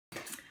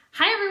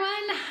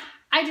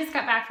I just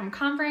got back from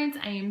conference.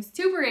 I am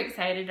super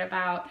excited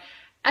about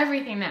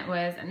everything that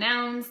was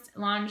announced,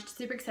 launched,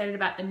 super excited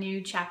about the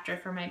new chapter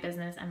for my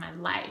business and my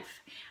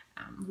life.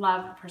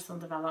 Love personal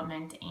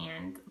development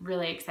and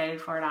really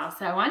excited for it all.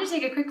 So I wanted to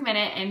take a quick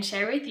minute and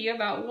share with you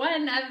about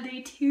one of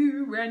the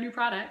 2 brand new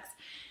products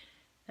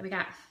that we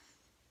got.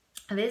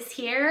 This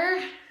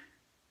here,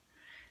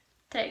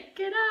 check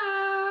it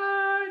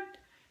out.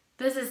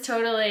 This is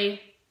totally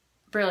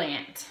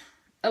brilliant.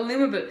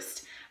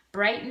 Illumaboost,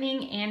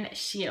 brightening and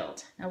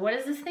shield. Now what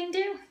does this thing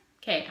do?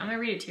 Okay, I'm gonna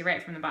read it to you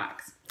right from the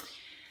box.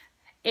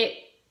 It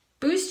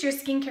boosts your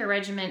skincare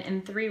regimen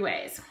in 3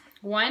 ways.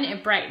 1,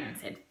 it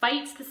brightens. It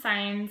fights the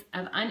signs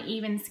of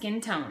uneven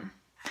skin tone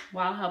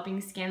while helping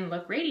skin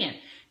look radiant.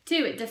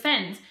 2, it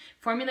defends.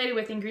 Formulated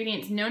with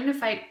ingredients known to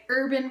fight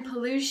urban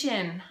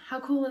pollution. How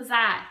cool is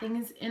that?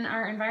 Things in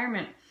our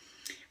environment.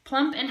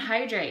 Plump and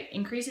hydrate.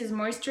 Increases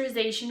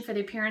moisturization for the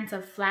appearance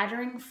of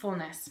flattering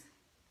fullness.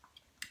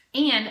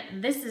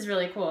 And this is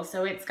really cool.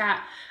 So it's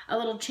got a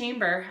little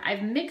chamber.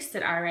 I've mixed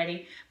it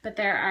already, but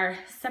there are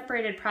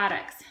separated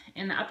products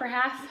in the upper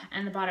half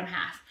and the bottom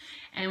half.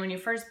 And when you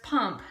first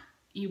pump,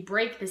 you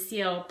break the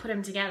seal, put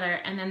them together,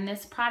 and then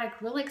this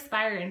product will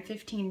expire in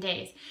 15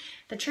 days.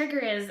 The trigger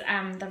is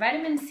the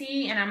vitamin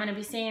C, and I'm going to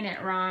be saying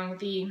it wrong,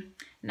 the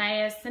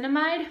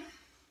niacinamide.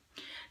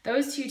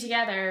 Those 2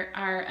 together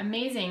are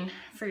amazing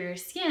for your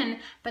skin,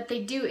 but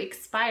they do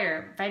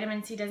expire.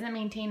 Vitamin C doesn't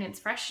maintain its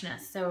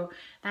freshness, so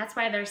that's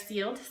why they're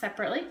sealed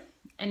separately.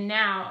 And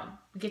now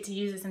we get to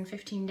use this in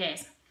 15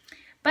 days.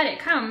 But it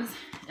comes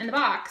in the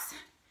box.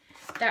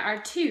 There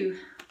are 2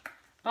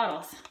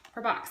 bottles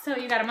per box. So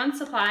you got a month's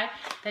supply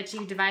that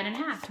you divide in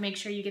half to make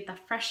sure you get the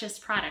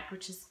freshest product,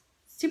 which is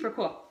super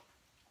cool.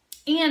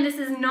 And this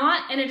is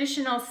not an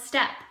additional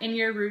step in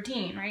your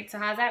routine, right? So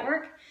how does that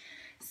work?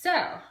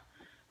 So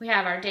we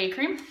have our day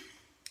cream,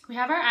 we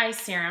have our eye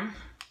serum,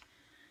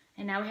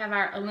 and now we have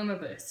our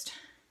Illumaboost.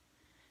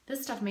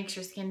 This stuff makes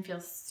your skin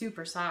feel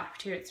super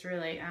soft too. It's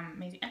really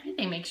amazing.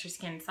 Everything makes your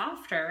skin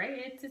softer,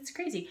 right? It's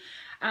crazy.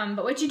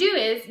 But what you do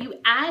is you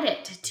add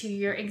it to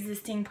your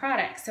existing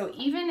products. So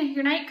even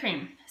your night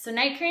cream. So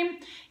night cream,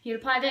 you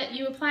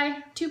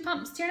apply 2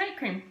 pumps to your night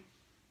cream.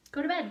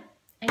 Go to bed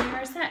and you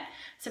are set.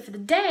 So for the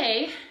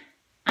day,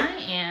 I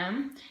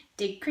am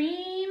day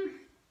cream.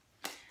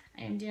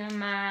 I'm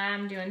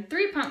doing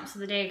 3 pumps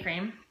of the day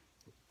cream.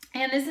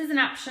 And this is an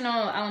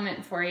optional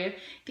element for you.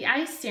 The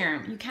eye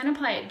serum, you can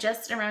apply it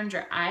just around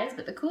your eyes,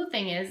 but the cool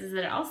thing is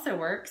that it also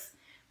works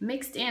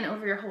mixed in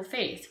over your whole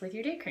face with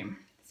your day cream.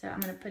 So I'm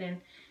gonna put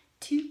in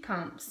 2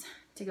 pumps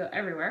to go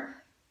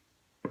everywhere.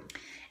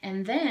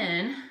 And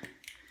then,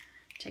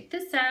 check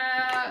this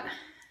out.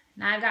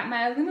 Now I've got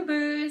my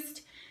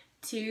Illumaboost,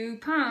 2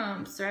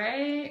 pumps,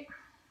 right?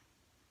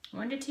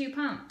 1 to 2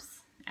 pumps,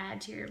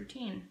 add to your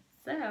routine.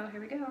 So here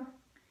we go.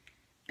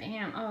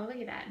 Bam, oh look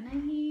at that,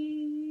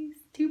 nice.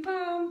 2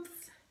 pumps.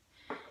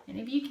 And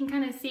if you can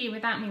kind of see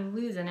without me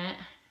losing it,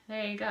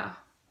 there you go.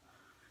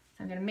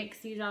 So I'm gonna mix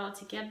these all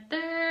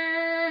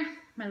together.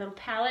 My little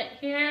palette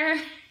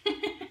here.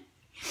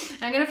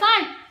 I'm gonna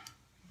fly.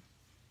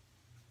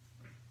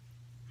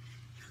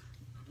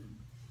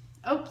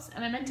 Oops,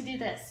 and I meant to do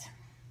this.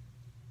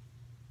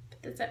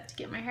 Put this up to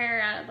get my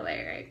hair out of the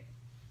way,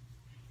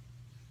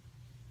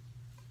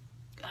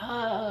 right?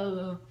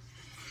 Oh,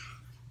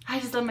 I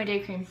just love my day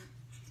cream.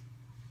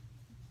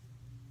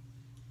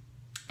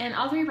 And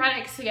all 3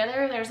 products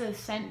together, there's a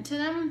scent to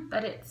them,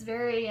 but it's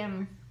very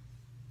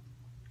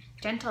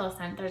gentle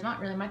scent. There's not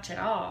really much at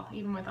all,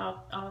 even with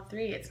all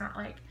 3. It's not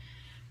like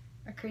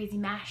a crazy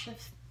mash of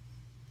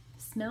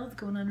smells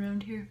going on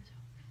around here.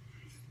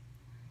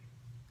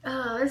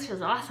 Oh, this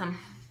feels awesome.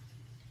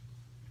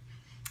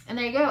 And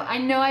there you go. I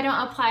know I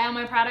don't apply all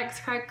my products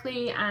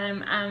correctly.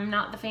 I'm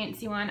not the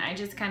fancy one. I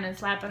just kind of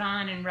slap it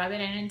on and rub it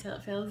in until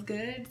it feels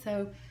good.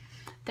 So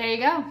there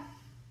you go.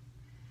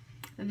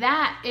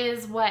 That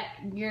is what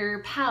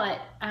your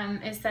palette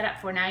is set up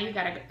for. Now you've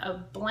got a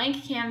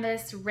blank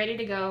canvas ready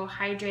to go,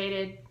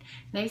 hydrated,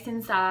 nice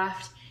and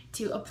soft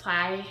to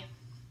apply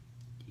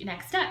your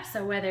next step.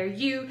 So whether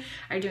you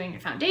are doing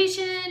your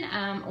foundation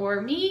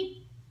or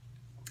me,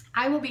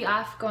 I will be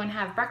off, go and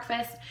have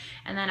breakfast,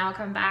 and then I'll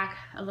come back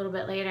a little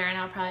bit later and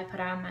I'll probably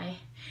put on my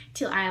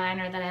teal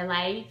eyeliner that I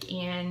like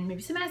and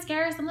maybe some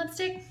mascara, some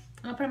lipstick,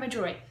 and I'll put on my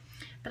jewelry.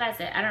 But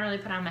that's it. I don't really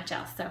put on much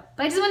else. So,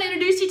 but I just want to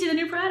introduce you to the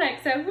new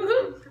product. So,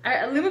 woohoo! Our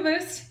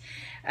Illumaboost.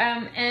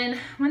 And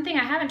one thing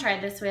I haven't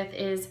tried this with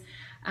is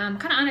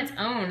kind of on its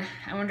own.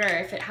 I wonder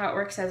how it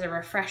works as a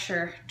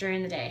refresher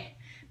during the day,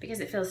 because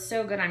it feels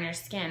so good on your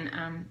skin.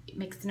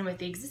 Mixed in with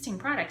the existing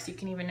products, you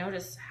can even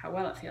notice how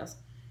well it feels.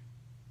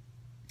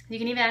 You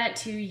can even add it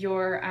to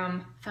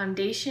your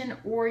foundation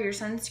or your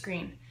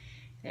sunscreen.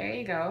 There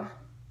you go.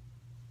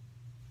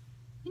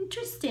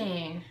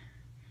 Interesting.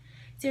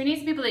 So we need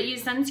some people that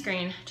use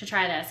sunscreen to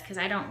try this, because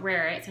I don't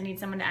wear it, so I need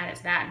someone to add it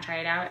to that and try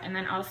it out. And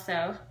then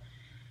also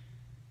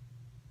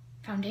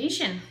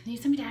foundation. I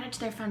need somebody to add it to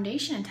their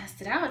foundation and test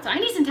it out. So I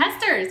need some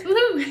testers.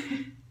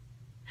 Woohoo!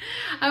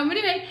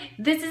 Anyway,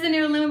 this is a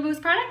new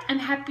Illumaboost product. I'm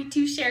happy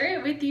to share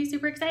it with you.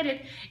 Super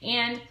excited.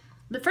 And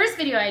the first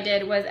video I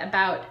did was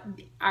about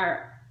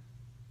our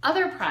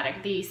other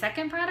product, the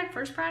second product,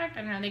 first product,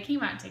 I don't know, they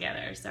came out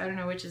together, so I don't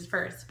know which is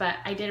first, but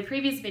I did a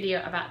previous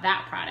video about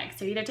that product.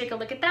 So either take a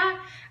look at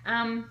that.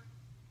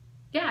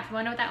 Yeah, if you want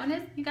to know what that one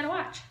is, you gotta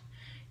watch.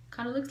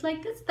 Kind of looks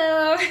like this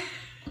though.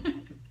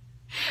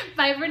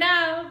 Bye for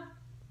now.